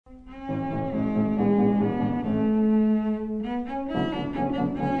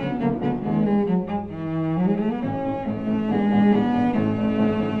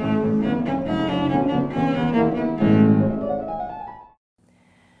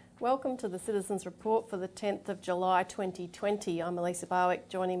Welcome to the Citizens Report for the 10th of July 2020. I'm Elisa Barwick.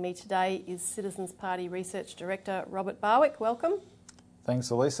 Joining me today is Citizens Party Research Director Robert Barwick. Welcome. Thanks,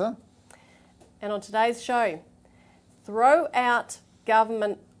 Elisa. And on today's show, throw out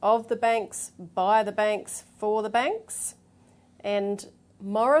government of the banks, by the banks, for the banks, and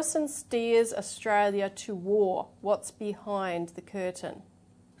Morrison steers Australia to war. What's behind the curtain?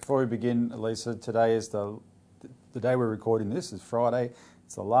 Before we begin, Elisa, today is the day we're recording this is Friday.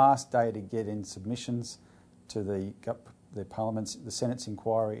 It's the last day to get in submissions to the Senate's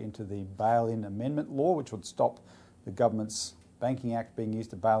inquiry into the bail-in amendment law, which would stop the government's Banking Act being used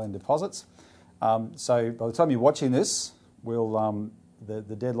to bail in deposits. So by the time you're watching this,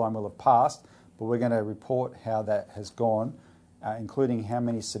 the deadline will have passed, but we're going to report how that has gone, including how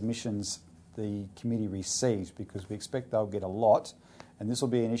many submissions the committee receives, because we expect they'll get a lot, and this will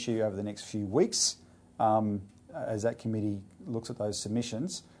be an issue over the next few weeks as that committee looks at those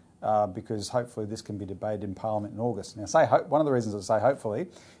submissions, because hopefully this can be debated in Parliament in August. Now, one of the reasons I say hopefully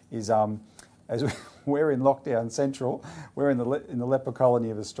is as we're in lockdown central, we're in the leper colony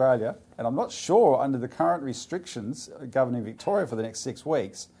of Australia, and I'm not sure under the current restrictions governing Victoria for the next 6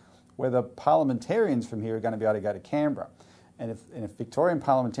 weeks whether parliamentarians from here are going to be able to go to Canberra. And if Victorian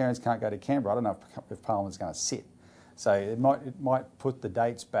parliamentarians can't go to Canberra, I don't know if Parliament's going to sit. So it might put the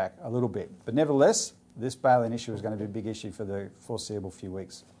dates back a little bit. But nevertheless, this bail-in issue is going to be a big issue for the foreseeable few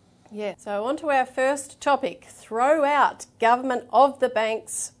weeks. Yeah, so on to our first topic, throw out government of the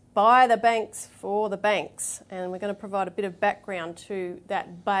banks, by the banks, for the banks. And we're going to provide a bit of background to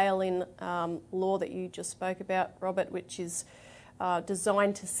that bail-in law that you just spoke about, Robert, which is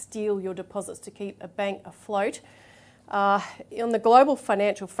designed to steal your deposits to keep a bank afloat. On the global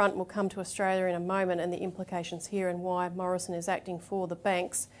financial front, we'll come to Australia in a moment and the implications here and why Morrison is acting for the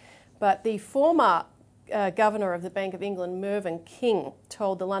banks. But the former Governor of the Bank of England, Mervyn King,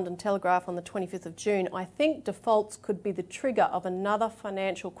 told the London Telegraph on the 25th of June, "I think defaults could be the trigger of another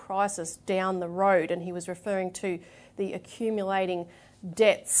financial crisis down the road." And he was referring to the accumulating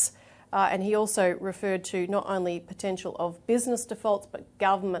debts. And he also referred to not only potential of business defaults, but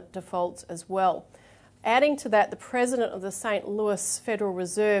government defaults as well. Adding to that, the President of the St. Louis Federal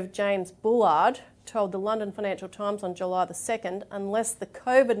Reserve, James Bullard, told the London Financial Times on July the 2nd, unless the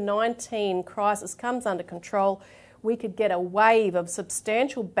COVID-19 crisis comes under control, we could get a wave of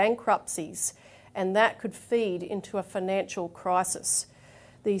substantial bankruptcies, and that could feed into a financial crisis.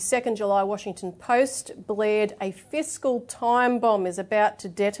 The 2nd July Washington Post blared, "A fiscal time bomb is about to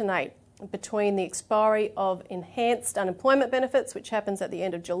detonate between the expiry of enhanced unemployment benefits, which happens at the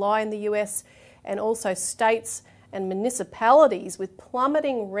end of July in the US, and also states and municipalities with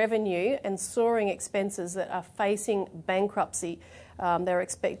plummeting revenue and soaring expenses that are facing bankruptcy." They're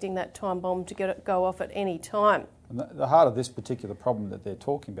expecting that time bomb to go off at any time. And the heart of this particular problem that they're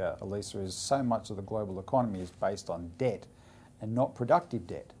talking about, Elisa, is so much of the global economy is based on debt and not productive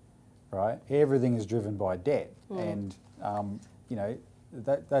debt, right? Everything is driven by debt. And,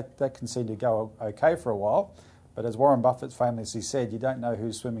 that can seem to go okay for a while. But as Warren Buffett famously said, you don't know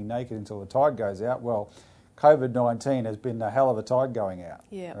who's swimming naked until the tide goes out. Well, COVID-19 has been a hell of a tide going out,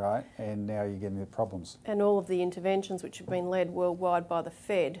 right? And now you're getting the problems. And all of the interventions which have been led worldwide by the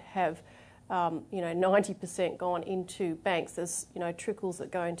Fed have, 90% gone into banks. There's, trickles that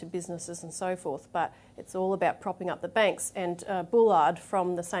go into businesses and so forth, but it's all about propping up the banks. And Bullard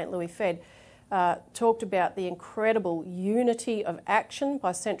from the St. Louis Fed talked about the incredible unity of action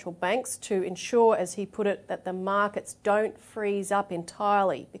by central banks to ensure, as he put it, that the markets don't freeze up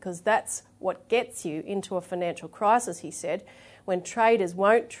entirely, because that's what gets you into a financial crisis, he said, when traders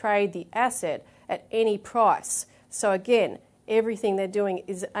won't trade the asset at any price. So again, everything they're doing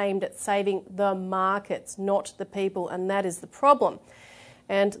is aimed at saving the markets, not the people, and that is the problem.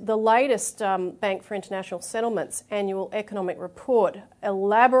 And the latest Bank for International Settlements annual economic report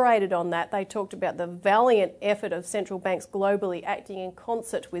elaborated on that. They talked about the valiant effort of central banks globally acting in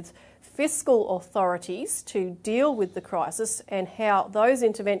concert with fiscal authorities to deal with the crisis, and how those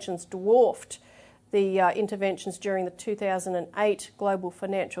interventions dwarfed the interventions during the 2008 global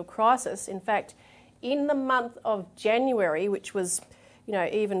financial crisis. In fact, in the month of January, which was,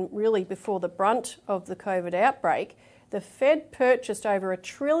 even really before the brunt of the COVID outbreak, the Fed purchased over $1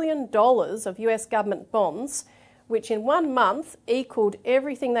 trillion of US government bonds, which in 1 month equaled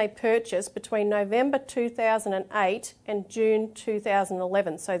everything they purchased between November 2008 and June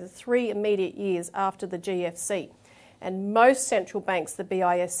 2011, so the 3 immediate years after the GFC. And most central banks, the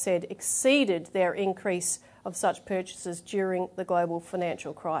BIS said, exceeded their increase of such purchases during the global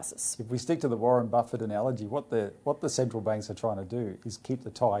financial crisis. If we stick to the Warren Buffett analogy, what the central banks are trying to do is keep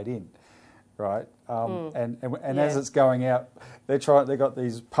the tide in, right? And as it's going out, they've got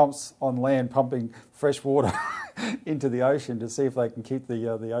these pumps on land pumping fresh water into the ocean to see if they can keep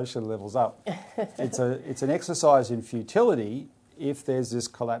the ocean levels up. It's an exercise in futility if there's this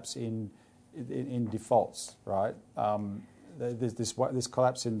collapse in defaults, right? There's this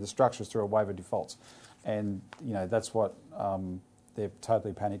collapse in the structures through a wave of defaults. And, that's what they're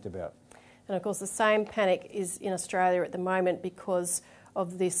totally panicked about. And, of course, the same panic is in Australia at the moment because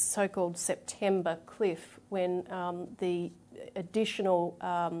of this so-called September cliff, when the additional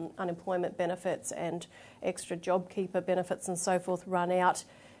unemployment benefits and extra JobKeeper benefits and so forth run out,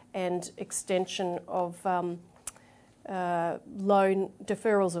 and extension of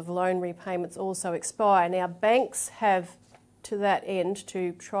deferrals of loan repayments also expire. Now, banks have, to that end,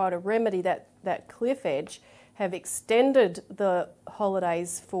 to try to remedy that cliff edge, have extended the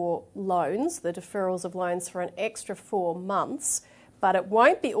holidays for loans, the deferrals of loans, for an extra 4 months, but it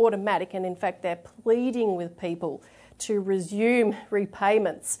won't be automatic, and in fact they're pleading with people to resume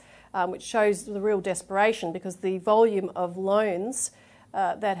repayments, which shows the real desperation, because the volume of loans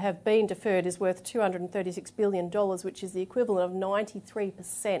that have been deferred is worth $236 billion, which is the equivalent of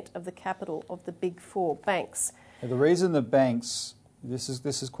 93% of the capital of the big four banks. Now, the reason the banks, this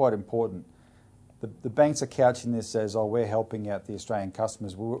is quite important, the banks are couching this as, we're helping out the Australian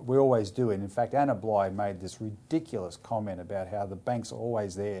customers. We always do. And in fact, Anna Bligh made this ridiculous comment about how the banks are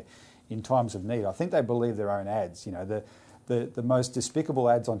always there in times of need. I think they believe their own ads. The most despicable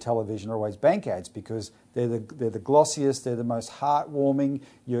ads on television are always bank ads, because they're the glossiest, they're the most heartwarming.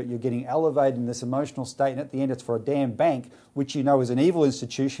 You're getting elevated in this emotional state, and at the end it's for a damn bank, which is an evil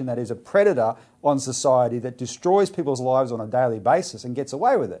institution that is a predator on society, that destroys people's lives on a daily basis and gets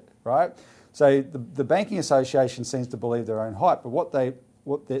away with it, right? So the Banking Association seems to believe their own hype, but what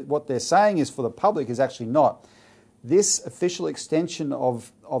they're saying is, for the public, is actually not. This official extension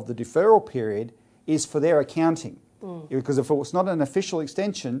of the deferral period is for their accounting. Because if it was not an official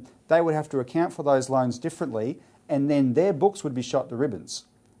extension, they would have to account for those loans differently, and then their books would be shot to ribbons,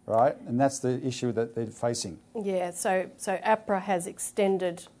 right? And that's the issue that they're facing. Yeah, so APRA has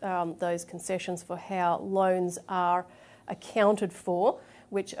extended those concessions for how loans are accounted for,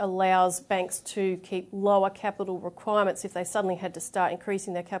 which allows banks to keep lower capital requirements. If they suddenly had to start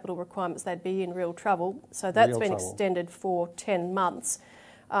increasing their capital requirements, they'd be in real trouble. So that's been extended for 10 months.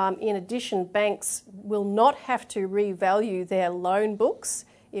 In addition, banks will not have to revalue their loan books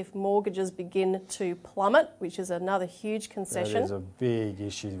if mortgages begin to plummet, which is another huge concession. That is a big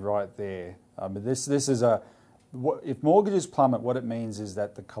issue right there. This is if mortgages plummet, what it means is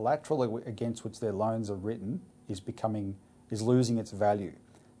that the collateral against which their loans are written is losing its value.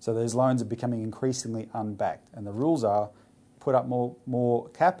 So those loans are becoming increasingly unbacked, and the rules are put up more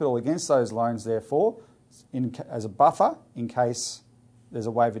capital against those loans, therefore, as a buffer in case there's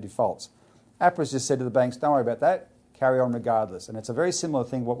a wave of defaults. APRA's just said to the banks, don't worry about that, carry on regardless. And it's a very similar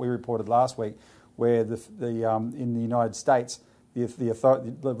thing what we reported last week, where in the United States,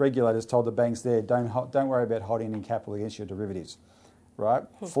 the regulators told the banks there, don't worry about holding any capital against your derivatives, right?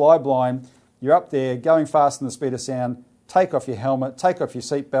 Fly blind, you're up there going faster than the speed of sound, take off your helmet, take off your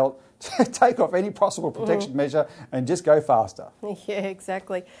seatbelt, take off any possible protection measure, and just go faster. Yeah,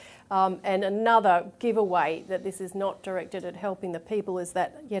 exactly. And another giveaway that this is not directed at helping the people is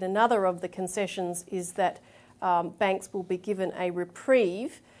that yet another of the concessions is that banks will be given a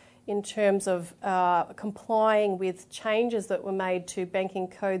reprieve in terms of complying with changes that were made to banking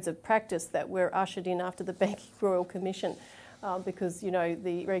codes of practice that were ushered in after the Banking Royal Commission. Because,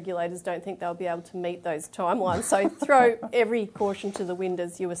 the regulators don't think they'll be able to meet those timelines. So throw every caution to the wind,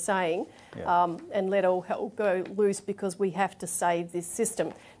 as you were saying, and let all hell go loose, because we have to save this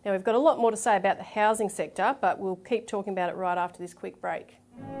system. Now, we've got a lot more to say about the housing sector, but we'll keep talking about it right after this quick break.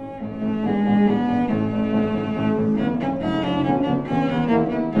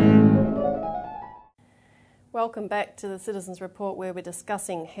 Welcome back to the Citizens Report, where we're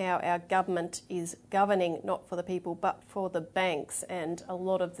discussing how our government is governing not for the people but for the banks, and a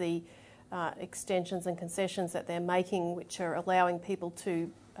lot of the extensions and concessions that they're making, which are allowing people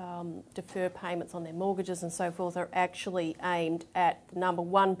to defer payments on their mortgages and so forth, are actually aimed at the number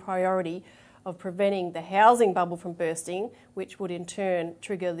one priority of preventing the housing bubble from bursting, which would in turn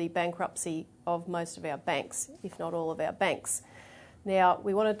trigger the bankruptcy of most of our banks, if not all of our banks. Now,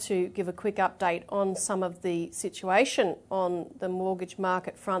 we wanted to give a quick update on some of the situation on the mortgage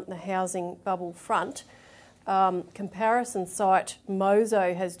market front and the housing bubble front. comparison site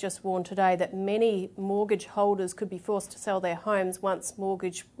Mozo has just warned today that many mortgage holders could be forced to sell their homes once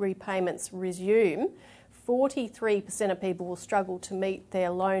mortgage repayments resume. 43% of people will struggle to meet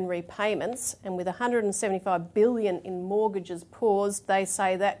their loan repayments, and with $175 billion in mortgages paused, they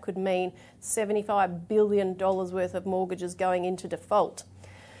say that could mean $75 billion worth of mortgages going into default.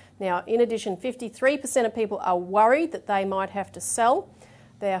 Now, in addition, 53% of people are worried that they might have to sell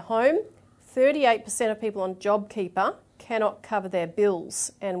their home. 38% of people on JobKeeper cannot cover their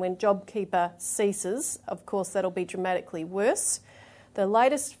bills, and when JobKeeper ceases, of course, that'll be dramatically worse. The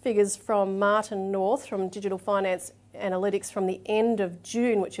latest figures from Martin North from Digital Finance Analytics from the end of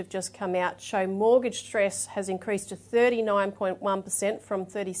June, which have just come out, show mortgage stress has increased to 39.1% from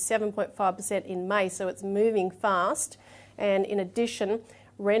 37.5% in May, so it's moving fast. And in addition,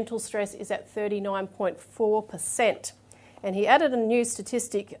 rental stress is at 39.4%. And he added a new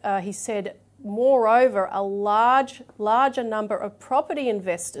statistic. He said, moreover, a larger number of property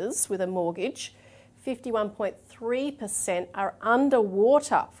investors with a mortgage, 51.3%, are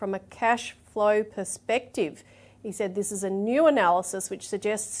underwater from a cash flow perspective. He said this is a new analysis which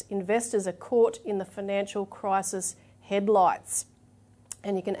suggests investors are caught in the financial crisis headlights.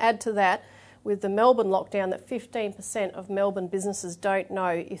 And you can add to that, with the Melbourne lockdown, that 15% of Melbourne businesses don't know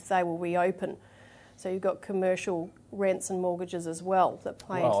if they will reopen. So you've got commercial rents and mortgages as well that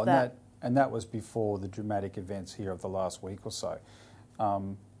play into that. And that was before the dramatic events here of the last week or so.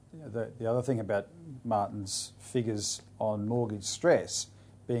 The other thing about Martin's figures on mortgage stress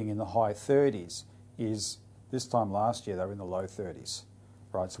being in the high 30s is this time last year they were in the low 30s,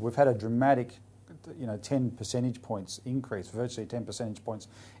 right? So we've had a dramatic, 10 percentage points increase, virtually 10 percentage points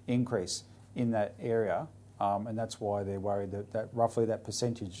increase in that area, and that's why they're worried that roughly that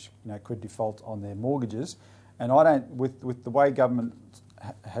percentage, could default on their mortgages. And I don't, with the way government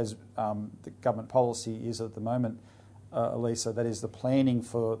has the government policy is at the moment, Elisa, that is the planning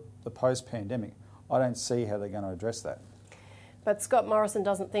for the post-pandemic, I don't see how they're going to address that. But Scott Morrison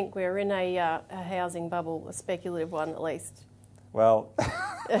doesn't think we're in a housing bubble, a speculative one at least. Well,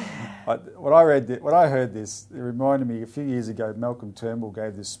 when I heard this, it reminded me a few years ago, Malcolm Turnbull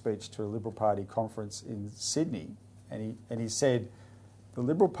gave this speech to a Liberal Party conference in Sydney, and he said the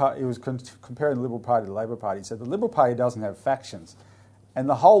Liberal Party, he was comparing the Liberal Party to the Labor Party. He said the Liberal Party doesn't have factions. And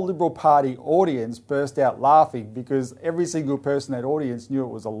the whole Liberal Party audience burst out laughing because every single person in that audience knew it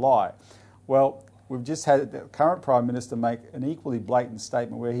was a lie. Well, we've just had the current Prime Minister make an equally blatant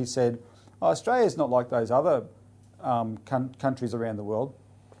statement where he said, Australia's not like those other countries around the world.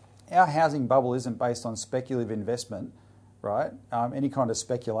 Our housing bubble isn't based on speculative investment, right? Any kind of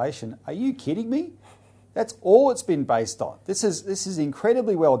speculation. Are you kidding me? That's all it's been based on. This is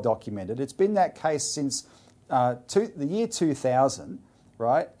incredibly well documented. It's been that case since the year 2000,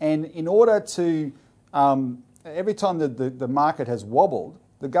 right? And in order to, every time the market has wobbled,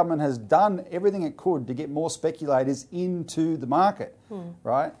 the government has done everything it could to get more speculators into the market,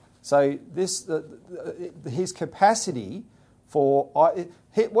 right? So his capacity for,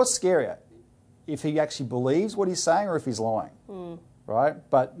 what's scarier, if he actually believes what he's saying or if he's lying, right?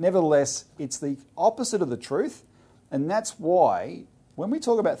 But nevertheless, it's the opposite of the truth, and that's why when we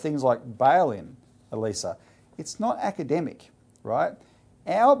talk about things like bail-in, Elisa, it's not academic, right?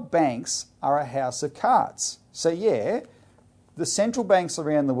 Our banks are a house of cards. So yeah, the central banks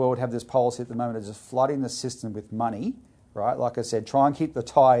around the world have this policy at the moment of just flooding the system with money, right? Like I said, try and keep the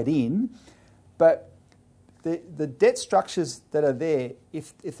tide in. But the debt structures that are there,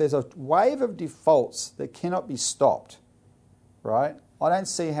 if there's a wave of defaults that cannot be stopped, right, I don't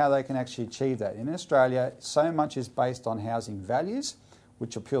see how they can actually achieve that. In Australia, so much is based on housing values,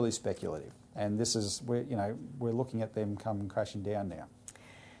 which are purely speculative. And this is, we're looking at them come crashing down now.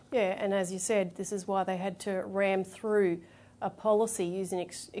 Yeah, and as you said, this is why they had to ram through a policy using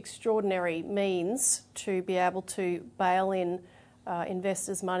extraordinary means to be able to bail in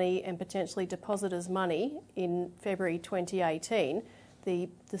investors' money and potentially depositors' money in February 2018, the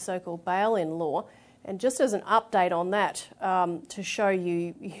so-called bail-in law. And just as an update on that, to show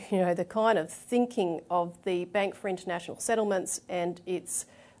you, the kind of thinking of the Bank for International Settlements and its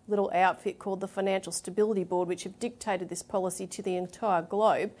little outfit called the Financial Stability Board, which have dictated this policy to the entire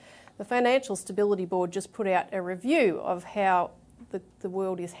globe. The Financial Stability Board just put out a review of how the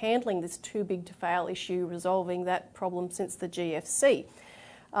world is handling this too big to fail issue, resolving that problem since the GFC.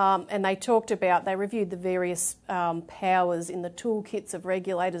 And they reviewed the various powers in the toolkits of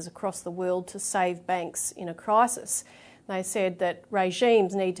regulators across the world to save banks in a crisis. They said that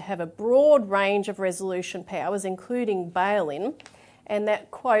regimes need to have a broad range of resolution powers, including bail-in, and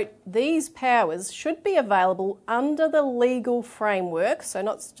that, quote, these powers should be available under the legal framework, so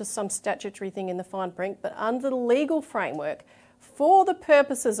not just some statutory thing in the fine print, but under the legal framework for the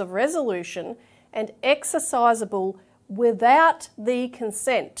purposes of resolution and exercisable without the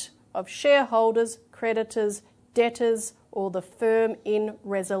consent of shareholders, creditors, debtors, or the firm in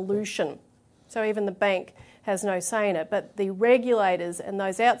resolution. So even the bank has no say in it, but the regulators and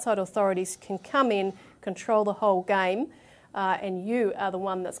those outside authorities can come in, control the whole game, and you are the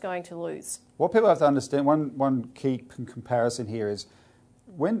one that's going to lose. What people have to understand, one key comparison here is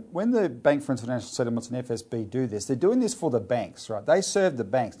when the Bank for International Settlements and FSB do this, they're doing this for the banks, right? They serve the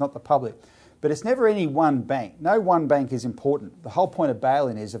banks, not the public. But it's never any one bank. No one bank is important. The whole point of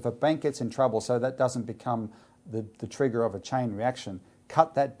bail-in is if a bank gets in trouble, so that doesn't become the trigger of a chain reaction,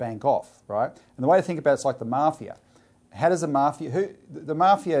 cut that bank off, right? And the way to think about it's like the mafia. How does the mafia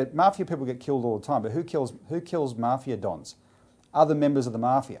people get killed all the time, but who kills mafia dons? Other members of the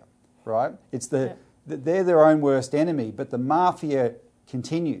mafia, right? They're their own worst enemy, but the mafia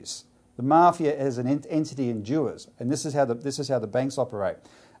continues. The mafia as an entity endures, and this is how the banks operate.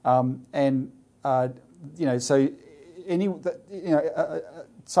 Some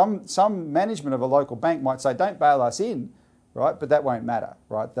management of a local bank might say, "Don't bail us in," right? But that won't matter,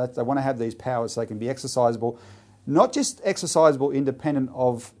 right? They want to have these powers so they can be exercisable, not just exercisable independent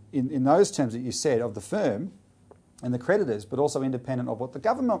of, in those terms that you said, of the firm and the creditors, but also independent of what the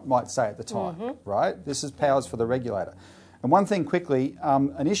government might say at the time, right? This is powers for the regulator. And one thing quickly,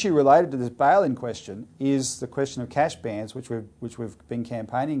 an issue related to this bail-in question is the question of cash bans, which we've been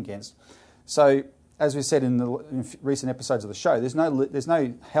campaigning against. So, as we said in recent episodes of the show, there's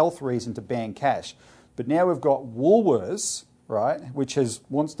no health reason to ban cash, but now we've got Woolworths, right, which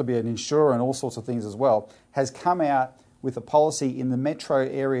wants to be an insurer and all sorts of things as well, has come out with a policy in the metro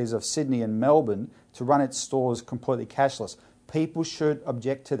areas of Sydney and Melbourne to run its stores completely cashless. People should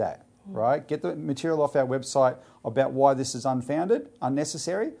object to that. Right? Get the material off our website about why this is unfounded,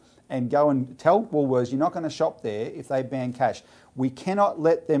 unnecessary, and go and tell Woolworths you're not going to shop there if they ban cash. We cannot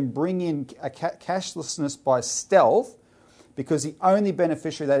let them bring in a cashlessness by stealth, because the only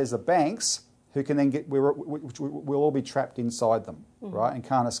beneficiary of that is the banks, who can then we'll all be trapped inside them, right, and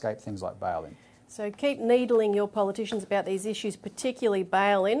can't escape things like bail-in. So keep needling your politicians about these issues, particularly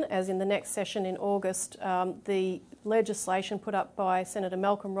bail-in, as in the next session in August, the legislation put up by Senator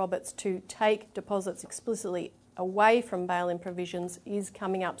Malcolm Roberts to take deposits explicitly away from bail-in provisions is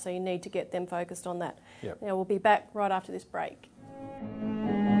coming up, so you need to get them focused on that. Yep. Now, we'll be back right after this break.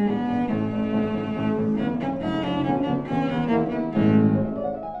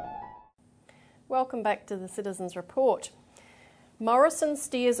 Welcome back to the Citizens Report. Morrison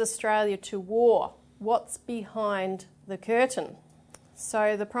steers Australia to war. What's behind the curtain?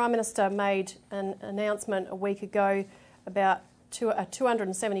 So the Prime Minister made an announcement a week ago about a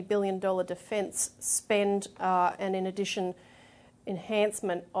 $270 billion defence spend and in addition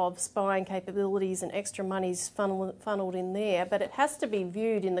enhancement of spying capabilities and extra monies funneled in there. But it has to be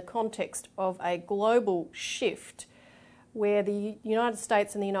viewed in the context of a global shift where the United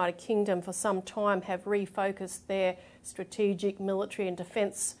States and the United Kingdom for some time have refocused their strategic military and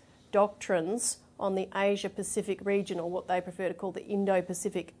defence doctrines on the Asia-Pacific region, or what they prefer to call the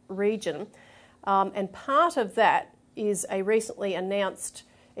Indo-Pacific region. And part of that is a recently announced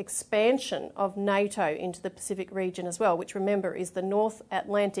expansion of NATO into the Pacific region as well, which, remember, is the North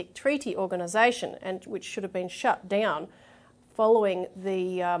Atlantic Treaty Organisation, and which should have been shut down following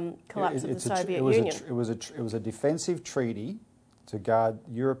the collapse of the Soviet Union. It was a defensive treaty to guard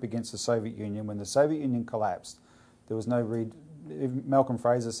Europe against the Soviet Union. When the Soviet Union collapsed, there was no Malcolm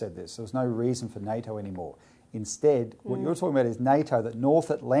Fraser said this, there was no reason for NATO anymore. Instead, what you're talking about is NATO, that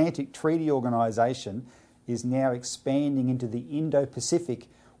North Atlantic Treaty Organisation, is now expanding into the Indo-Pacific.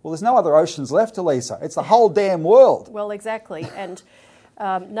 Well, there's no other oceans left, Elisa. It's the whole damn world. Well, exactly. And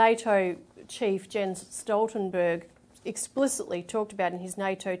NATO Chief Jens Stoltenberg explicitly talked about in his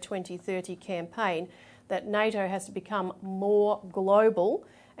NATO 2030 campaign that NATO has to become more global,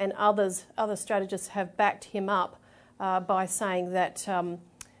 and other strategists have backed him up by saying that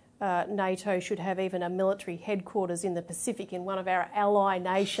NATO should have even a military headquarters in the Pacific in one of our ally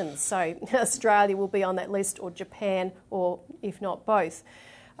nations. So Australia will be on that list, or Japan, or if not both.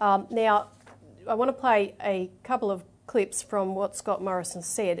 Now, I want to play a couple of clips from what Scott Morrison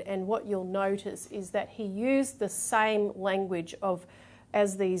said, and what you'll notice is that he used the same language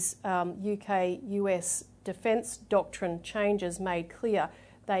as these UK-US defence doctrine changes made clear.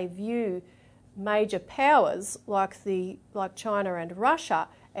 They view major powers like China and Russia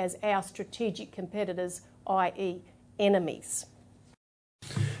as our strategic competitors, i.e. enemies.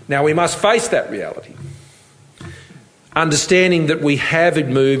 Now we must face that reality. understanding that we have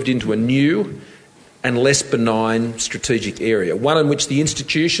moved into a new and less benign strategic area, one in which the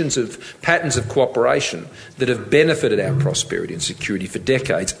institutions of patterns of cooperation that have benefited our prosperity and security for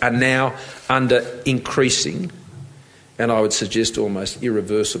decades are now under increasing, and I would suggest almost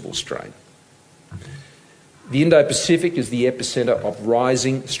irreversible strain. The Indo-Pacific is the epicentre of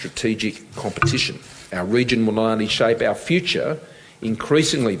rising strategic competition. Our region will not only shape our future,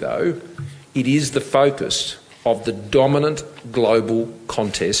 increasingly though, it is the focus of the dominant global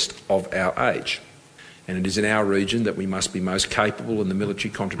contest of our age. And it is in our region that we must be most capable in the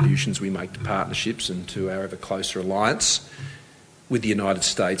military contributions we make to partnerships and to our ever closer alliance with the United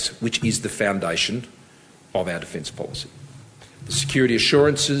States, which is the foundation of our defence policy. The security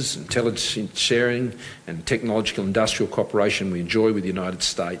assurances, intelligence sharing and technological industrial cooperation we enjoy with the United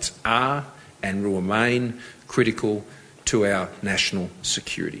States are and will remain critical to our national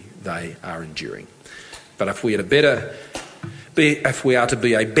security. They are enduring. But if we are to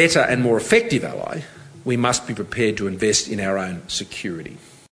be a better and more effective ally, we must be prepared to invest in our own security.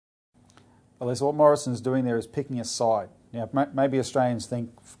 Well, Lisa, what Morrison's doing there is picking a side. Now, maybe Australians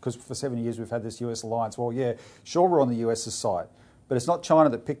think, because for 70 years we've had this US alliance, well, yeah, sure, we're on the US's side. But it's not China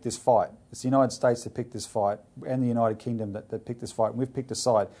that picked this fight. It's the United States that picked this fight and the United Kingdom that picked this fight. And we've picked a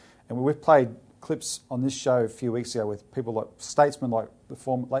side. And we've played clips on this show a few weeks ago with people like statesmen like the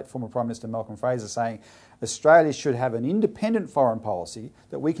late former Prime Minister Malcolm Fraser saying Australia should have an independent foreign policy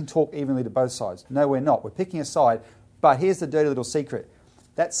that we can talk evenly to both sides. No, we're not. We're picking a side. But here's the dirty little secret.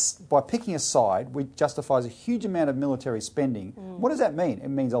 That's by picking a side, we justifies a huge amount of military spending. What does that mean? It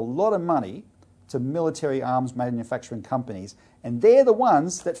means a lot of money to military arms manufacturing companies, and they're the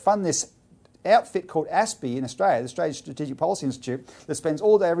ones that fund this outfit called ASPI in Australia, the Australian Strategic Policy Institute, that spends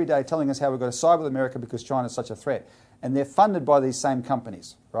all day every day telling us how we've got to side with America because China's such a threat. And they're funded by these same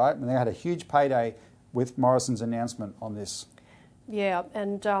companies, right? And they had a huge payday with Morrison's announcement on this. Yeah,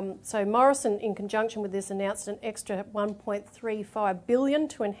 and so Morrison, in conjunction with this, announced an extra $1.35 billion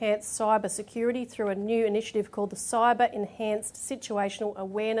to enhance cyber security through a new initiative called the Cyber Enhanced Situational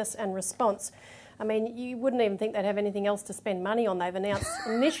Awareness and Response. I mean, you wouldn't even think they'd have anything else to spend money on. They've announced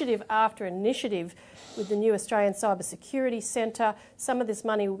initiative after initiative with the new Australian Cyber Security Centre. Some of this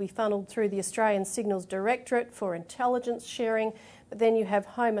money will be funneled through the Australian Signals Directorate for intelligence sharing. But then you have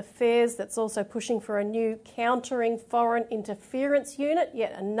Home Affairs that's also pushing for a new countering foreign interference unit,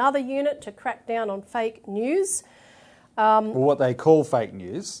 yet another unit to crack down on fake news. Well, what they call fake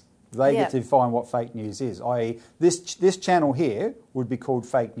news, they get to define what fake news is, i.e. this channel here would be called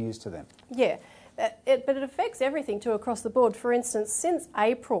fake news to them. Yeah, but it affects everything too across the board. For instance, since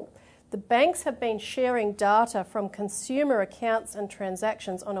April, the banks have been sharing data from consumer accounts and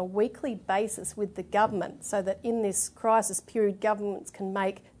transactions on a weekly basis with the government so that in this crisis period, governments can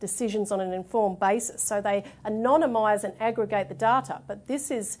make decisions on an informed basis. So they anonymise and aggregate the data. But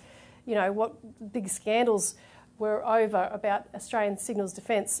this is, you know, what big scandals were over about Australian Signals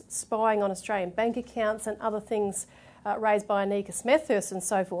Defence spying on Australian bank accounts and other things raised by Anika Smethurst and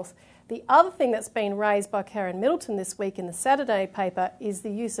so forth. The other thing that's been raised by Karen Middleton this week in the Saturday paper is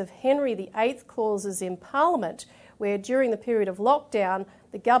the use of Henry VIII clauses in Parliament, where during the period of lockdown,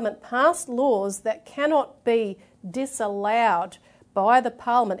 the government passed laws that cannot be disallowed by the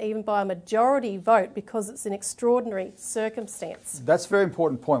Parliament, even by a majority vote, because it's an extraordinary circumstance. That's a very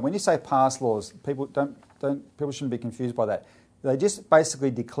important point. When you say pass laws, people shouldn't be confused by that. They just basically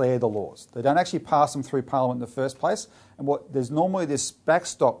declare the laws. They don't actually pass them through Parliament in the first place. And there's normally this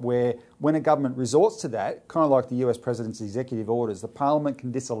backstop where when a government resorts to that, kind of like the US President's executive orders, the Parliament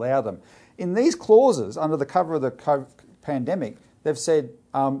can disallow them. In these clauses, under the cover of the COVID pandemic, they've said,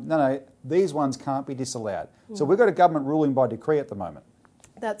 no, these ones can't be disallowed. So we've got a government ruling by decree at the moment.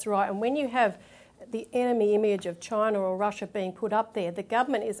 That's right. And when you have the enemy image of China or Russia being put up there, the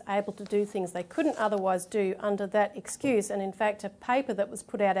government is able to do things they couldn't otherwise do under that excuse. And in fact, a paper that was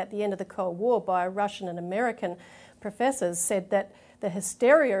put out at the end of the Cold War by Russian and American professors said that the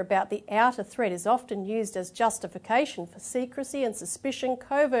hysteria about the outer threat is often used as justification for secrecy and suspicion,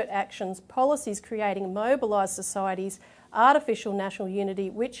 covert actions, policies creating mobilised societies, artificial national unity,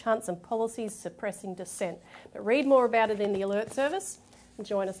 witch hunts and policies suppressing dissent. But read more about it in the Alert Service and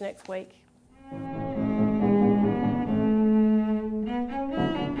join us next week.